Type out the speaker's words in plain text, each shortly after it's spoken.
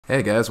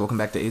Hey guys, welcome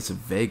back to Ace of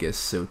Vegas.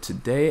 So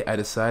today I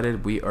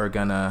decided we are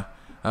gonna,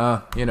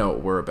 you know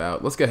what we're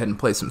about. Let's go ahead and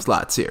play some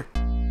slots here.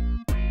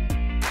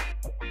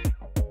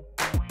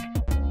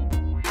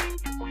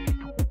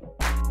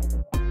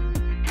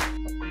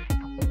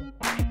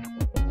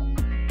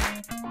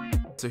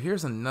 So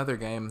here's another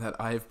game that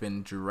I've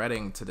been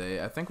dreading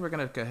today. I think we're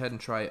gonna go ahead and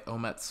try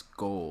Omets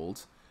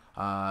Gold.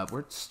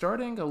 We're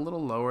starting a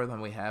little lower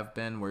than we have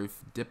been. We've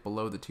dipped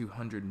below the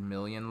 200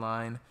 million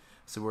line.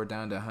 So we're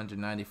down to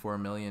 194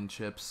 million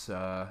chips,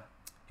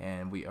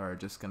 and we are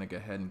just going to go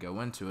ahead and go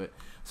into it.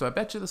 So I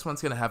bet you this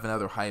one's going to have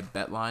another high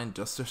bet line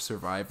just to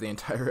survive the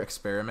entire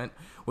experiment.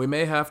 We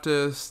may have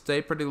to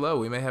stay pretty low.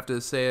 We may have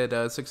to stay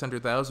at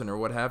 600,000 or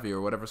what have you,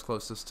 or whatever's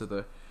closest to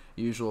the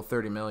usual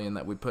 30 million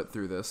that we put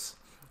through this.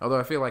 Although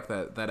I feel like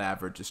that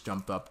average just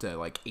jumped up to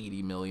like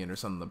 80 million or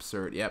something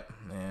absurd. Yep,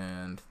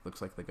 and looks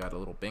like they got a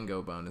little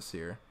bingo bonus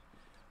here.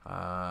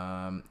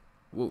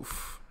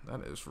 Woof.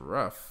 That is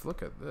rough.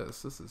 Look at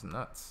this. This is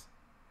nuts.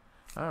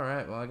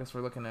 Alright, well I guess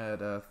we're looking at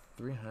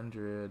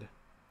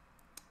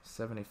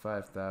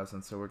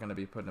 375,000, so we're going to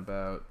be putting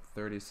about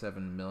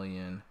 37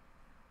 million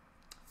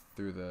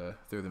through the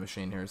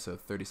machine here, so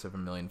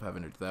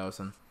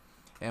 37,500,000.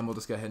 And we'll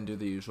just go ahead and do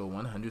the usual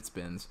 100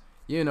 spins.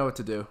 You know what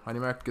to do. On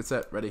your mark, get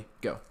set, ready,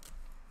 go.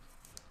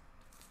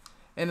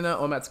 And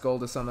Omets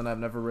Gold is something I've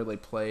never really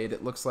played.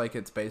 It looks like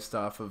it's based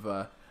off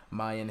of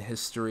Mayan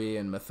history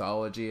and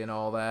mythology and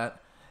all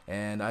that.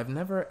 And I've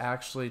never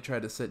actually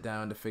tried to sit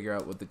down to figure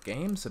out what the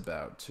game's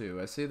about, too.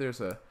 I see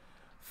there's a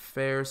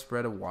fair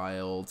spread of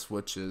wilds,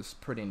 which is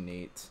pretty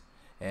neat.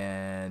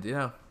 And, you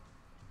know,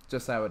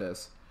 just how it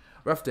is.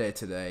 Rough day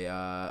today.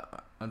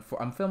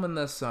 I'm filming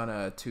this on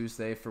a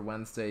Tuesday for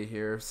Wednesday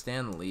here.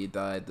 Stan Lee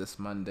died this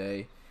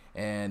Monday,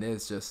 and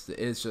it's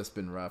just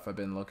been rough. I've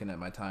been looking at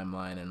my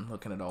timeline and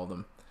looking at all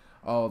the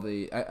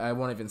I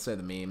won't even say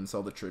the memes,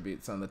 all the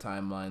tributes on the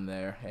timeline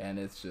there, and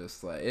it's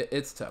just like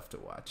it's tough to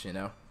watch, you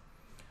know.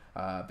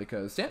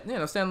 Because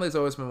Stan Lee's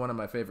always been one of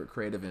my favorite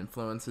creative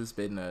influences.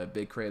 Been a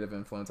big creative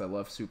influence. I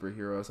love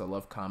superheroes. I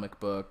love comic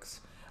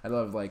books. I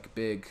love like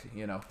big,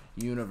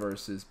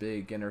 universes,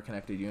 big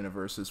interconnected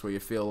universes where you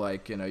feel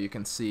like you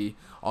can see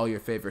all your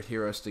favorite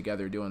heroes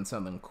together doing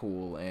something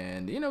cool.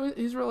 And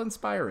he's real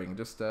inspiring.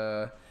 Just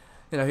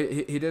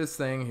he did his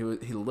thing.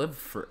 He lived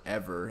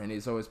forever, and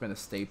he's always been a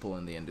staple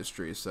in the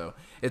industry. So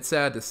it's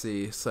sad to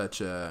see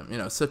such a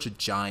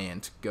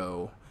giant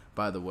go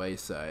by the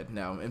wayside.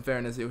 Now, in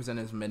fairness, it was in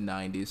his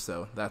mid-90s,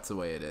 so that's the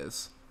way it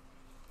is.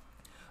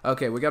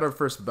 Okay, we got our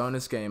first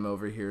bonus game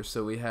over here,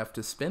 so we have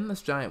to spin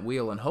this giant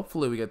wheel, and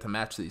hopefully we get to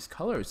match these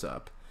colors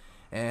up.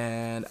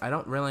 And I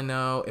don't really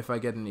know if I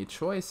get any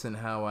choice in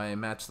how I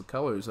match the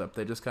colors up.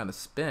 They just kind of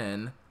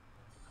spin.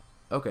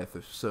 Okay,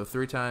 so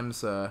 3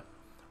 times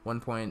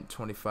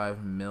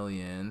 1.25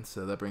 million,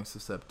 so that brings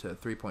us up to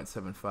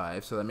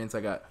 3.75. So that means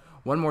I got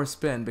one more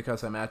spin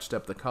because I matched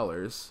up the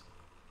colors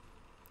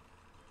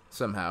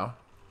somehow.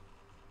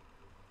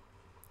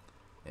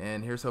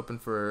 And here's hoping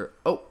for,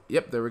 oh,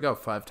 yep, there we go,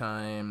 5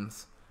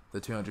 times the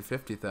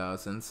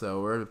 250,000,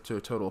 so we're up to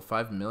a total of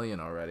 5 million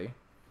already.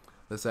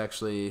 This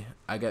actually,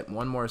 I get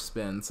one more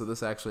spin, so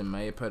this actually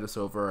may put us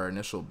over our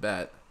initial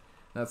bet.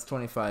 That's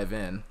 25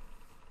 in.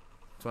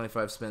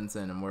 25 spins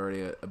in, and we're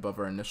already above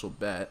our initial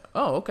bet.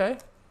 Oh, okay.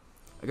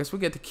 I guess we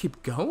get to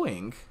keep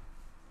going.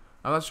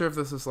 I'm not sure if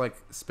this is like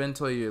spin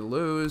till you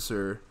lose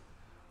or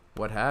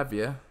what have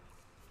you.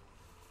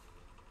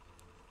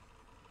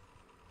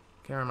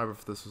 Can't remember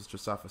if this was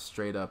just off a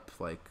straight up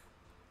like,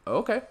 oh,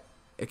 okay,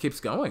 it keeps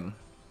going.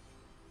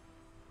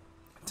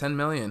 10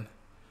 million.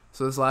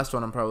 So this last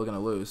one I'm probably gonna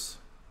lose.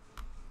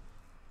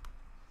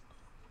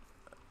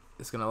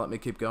 It's gonna let me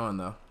keep going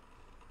though.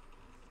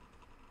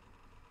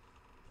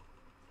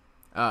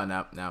 Oh,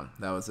 no,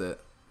 that was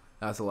it.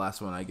 That's the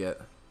last one I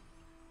get.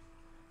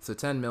 So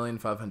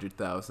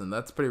 10,500,000.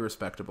 That's pretty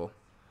respectable.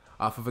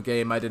 Off of a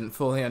game I didn't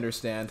fully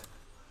understand.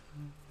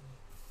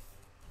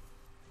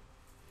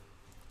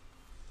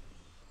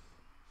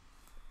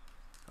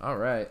 All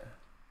right,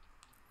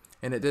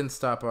 and it didn't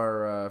stop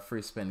our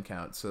free spin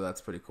count, so that's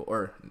pretty cool.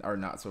 Or our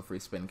not so free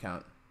spin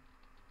count.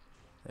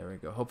 There we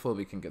go. Hopefully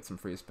we can get some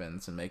free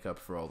spins and make up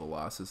for all the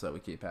losses that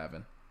we keep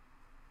having.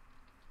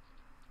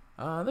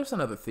 There's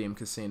another themed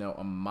casino,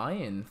 a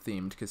Mayan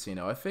themed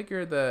casino. I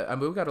figured that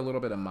we got a little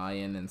bit of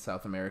Mayan and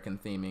South American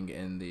theming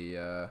in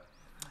the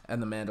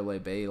Mandalay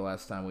Bay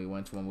last time we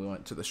went. When we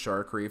went to the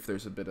Shark Reef,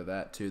 there's a bit of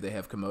that too. They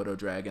have Komodo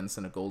dragons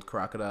and a gold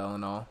crocodile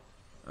and all.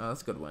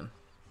 That's a good one.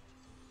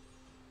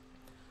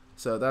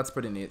 So that's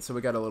pretty neat. So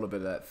we got a little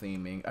bit of that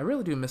theming. I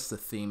really do miss the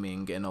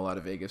theming in a lot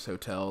of Vegas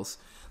hotels.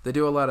 They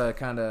do a lot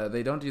of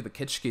they don't do the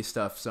kitschy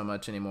stuff so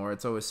much anymore.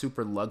 It's always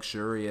super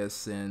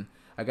luxurious, and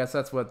I guess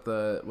that's what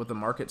the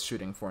market's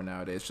shooting for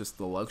nowadays, just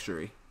the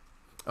luxury.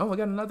 Oh, we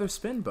got another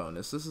spin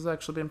bonus. This has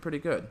actually been pretty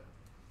good.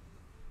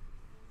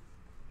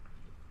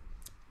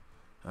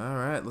 All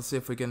right, let's see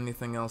if we get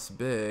anything else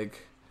big.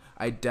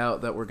 I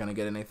doubt that we're going to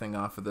get anything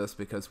off of this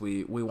because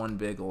we won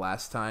big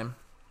last time.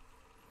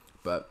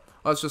 But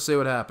let's just see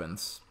what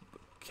happens.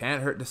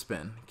 Can't hurt to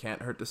spin.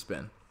 Can't hurt to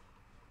spin.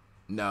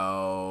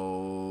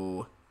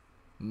 No.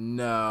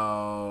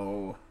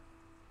 No.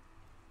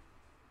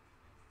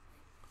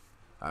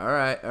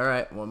 Alright,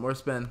 alright. One more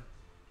spin.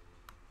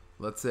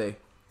 Let's see.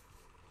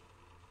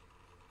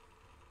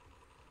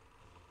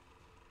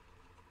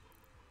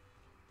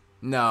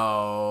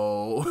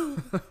 No.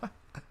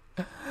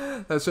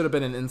 That should have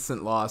been an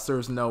instant loss. There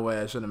was no way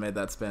I should have made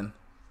that spin.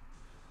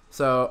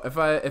 So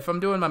if I'm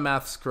doing my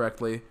maths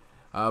correctly,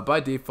 by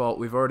default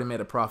we've already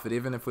made a profit,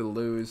 even if we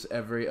lose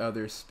every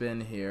other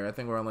spin here. I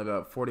think we're only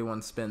about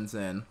 41 spins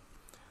in.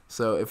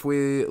 So if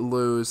we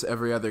lose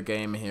every other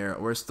game here,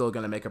 we're still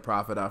going to make a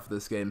profit off of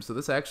this game. So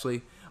this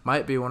actually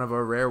might be one of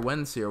our rare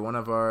wins here, one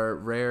of our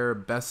rare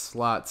best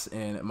slots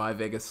in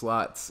MyVegas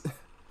Slots.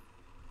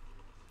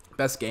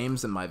 Best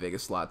games in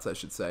MyVegas Slots, I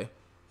should say.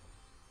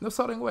 No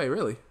slotting away,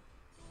 really.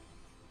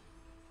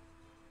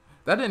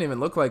 That didn't even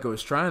look like it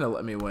was trying to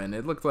let me win.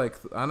 It looked like,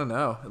 I don't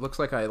know, it looks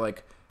like I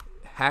like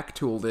hack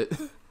tooled it.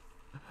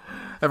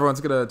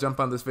 Everyone's gonna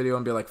jump on this video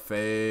and be like,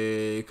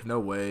 fake, no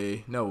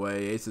way,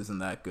 Ace isn't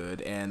that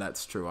good. And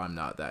that's true, I'm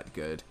not that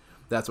good.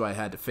 That's why I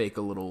had to fake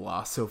a little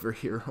loss over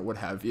here, or what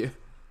have you.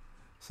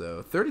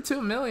 So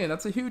 32 million,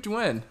 that's a huge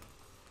win.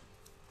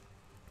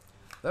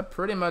 That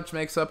pretty much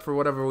makes up for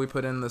whatever we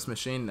put in this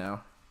machine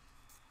now.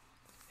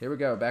 Here we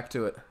go, back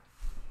to it.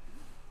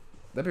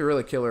 That'd be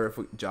really killer if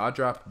we jaw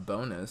drop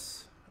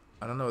bonus.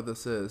 I don't know what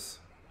this is.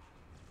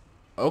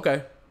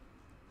 Okay.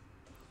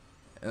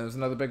 And there's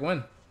another big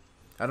win.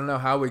 I don't know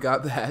how we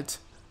got that.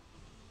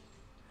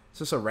 It's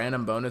just a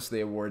random bonus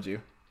they award you.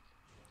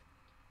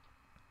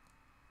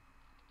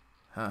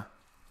 Huh.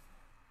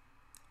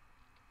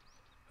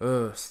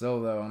 Ugh, still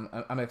though,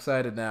 I'm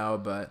excited now,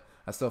 but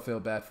I still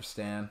feel bad for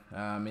Stan.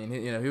 I mean,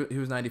 he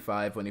was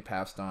 95 when he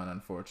passed on,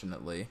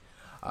 unfortunately.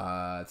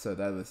 So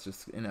that was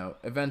just,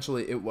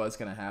 eventually it was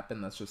going to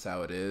happen. That's just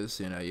how it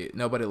is.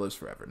 Nobody lives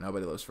forever.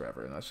 Nobody lives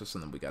forever. And that's just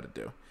something we got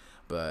to do.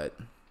 But,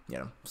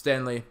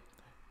 Stanley,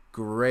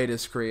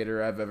 greatest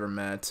creator I've ever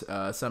met.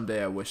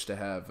 Someday I wish to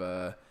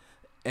have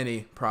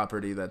any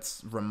property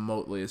that's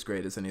remotely as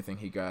great as anything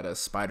he got.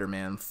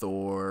 Spider-Man,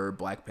 Thor,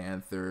 Black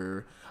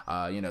Panther,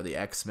 the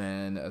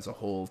X-Men as a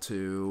whole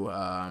too.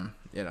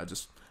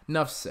 Just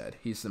enough said.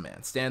 He's the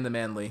man. Stan the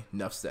Manly,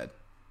 enough said.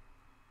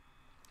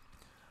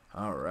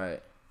 All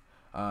right.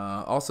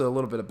 Also, a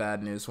little bit of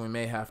bad news. We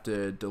may have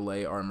to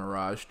delay our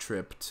Mirage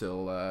trip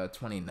till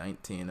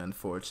 2019,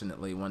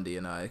 unfortunately, Wendy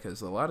and I,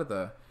 because a lot of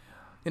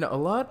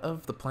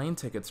the plane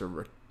tickets are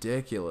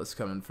ridiculous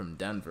coming from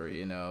Denver.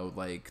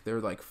 Like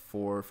they're like $400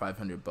 or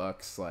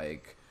 $500,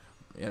 like,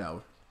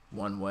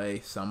 one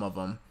way, some of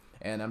them.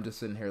 And I'm just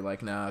sitting here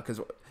like, nah,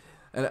 because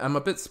I'm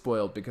a bit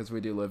spoiled because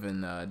we do live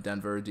in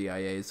Denver.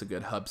 DIA is a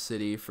good hub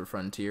city for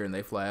Frontier, and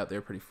they fly out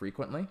there pretty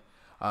frequently.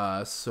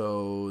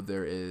 So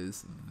there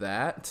is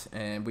that,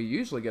 and we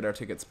usually get our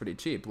tickets pretty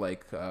cheap,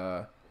 like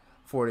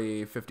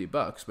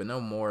 $40-50, but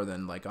no more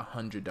than like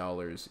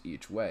 $100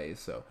 each way.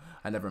 So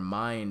I never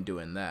mind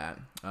doing that.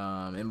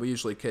 And we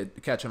usually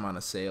catch them on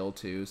a sale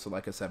too, so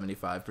like a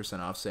 75%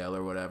 off sale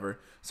or whatever.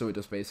 So we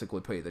just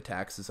basically pay the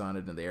taxes on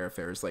it, and the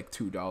airfare is like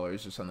 $2 or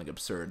something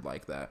absurd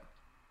like that.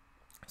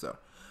 So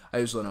I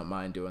usually don't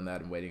mind doing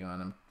that and waiting on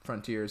them.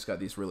 Frontier's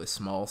got these really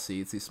small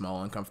seats, these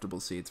small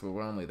uncomfortable seats, but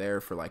we're only there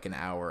for like an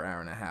hour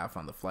and a half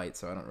on the flight,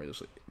 so I don't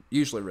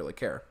usually really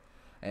care.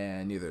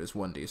 And neither does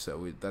Wendy,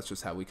 so that's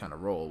just how we kind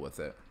of roll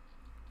with it.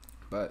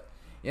 But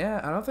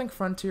yeah, I don't think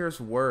Frontier's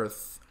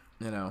worth,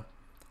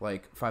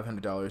 like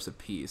 $500 a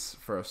piece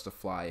for us to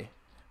fly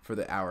for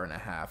the hour and a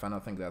half. I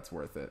don't think that's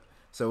worth it.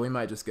 So we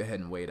might just go ahead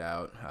and wait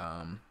out,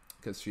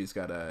 because she's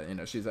got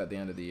she's at the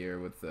end of the year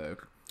with the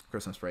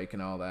Christmas break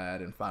and all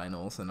that, and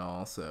finals and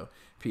all, so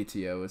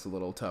PTO is a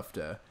little tough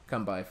to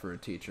come by for a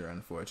teacher,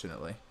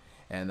 unfortunately,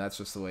 and that's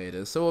just the way it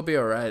is. So we'll be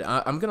all right.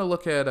 I'm gonna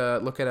look at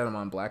them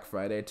on Black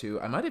Friday too.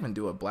 I might even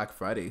do a Black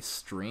Friday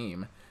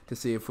stream to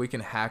see if we can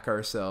hack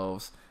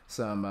ourselves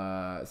some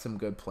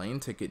good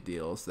plane ticket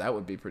deals. That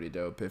would be pretty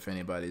dope if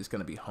anybody's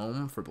gonna be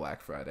home for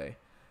Black Friday,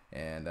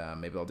 and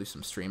maybe I'll do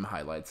some stream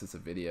highlights as a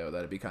video.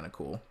 That'd be kind of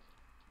cool.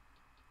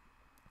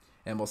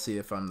 And we'll see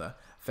if I'm the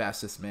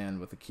fastest man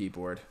with the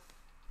keyboard.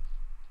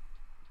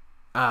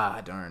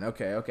 Ah, darn.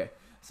 Okay.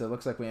 So it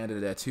looks like we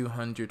ended at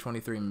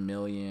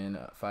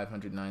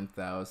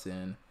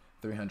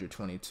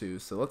 223,509,322.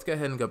 So let's go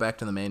ahead and go back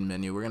to the main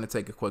menu. We're going to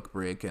take a quick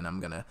break, and I'm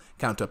going to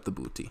count up the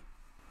booty.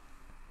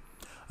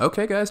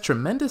 Okay, guys,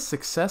 tremendous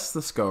success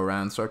this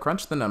go-around. So I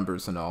crunched the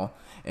numbers and all.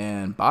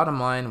 And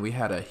bottom line, we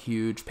had a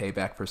huge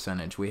payback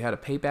percentage. We had a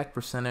payback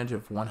percentage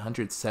of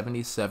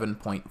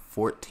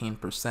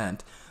 177.14%.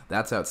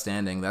 That's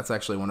outstanding. That's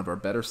actually one of our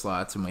better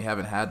slots, and we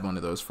haven't had one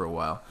of those for a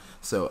while.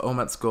 So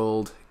Omets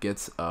Gold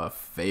gets a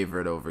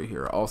favorite over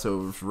here.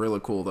 Also, it was really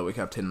cool that we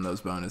kept hitting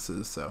those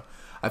bonuses. So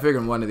I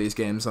figured one of these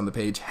games on the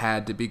page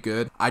had to be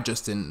good. I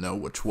just didn't know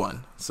which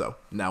one. So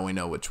now we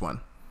know which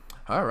one.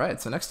 All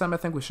right, so next time I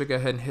think we should go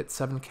ahead and hit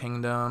Seven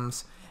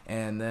Kingdoms,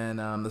 and then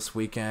this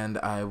weekend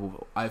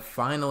I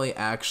finally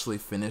actually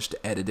finished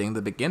editing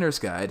the beginner's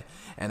guide,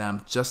 and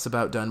I'm just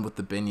about done with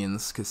the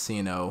Binions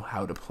Casino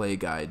how to play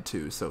guide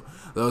too. So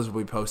those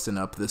will be posting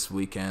up this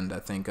weekend. I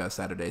think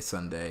Saturday,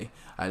 Sunday.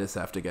 I just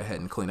have to go ahead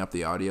and clean up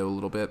the audio a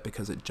little bit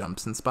because it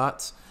jumps in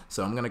spots.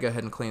 So I'm gonna go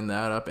ahead and clean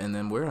that up, and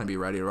then we're gonna be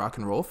ready to rock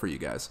and roll for you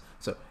guys.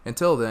 So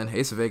until then,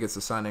 Ace of Vegas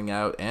is signing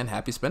out, and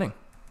happy spinning.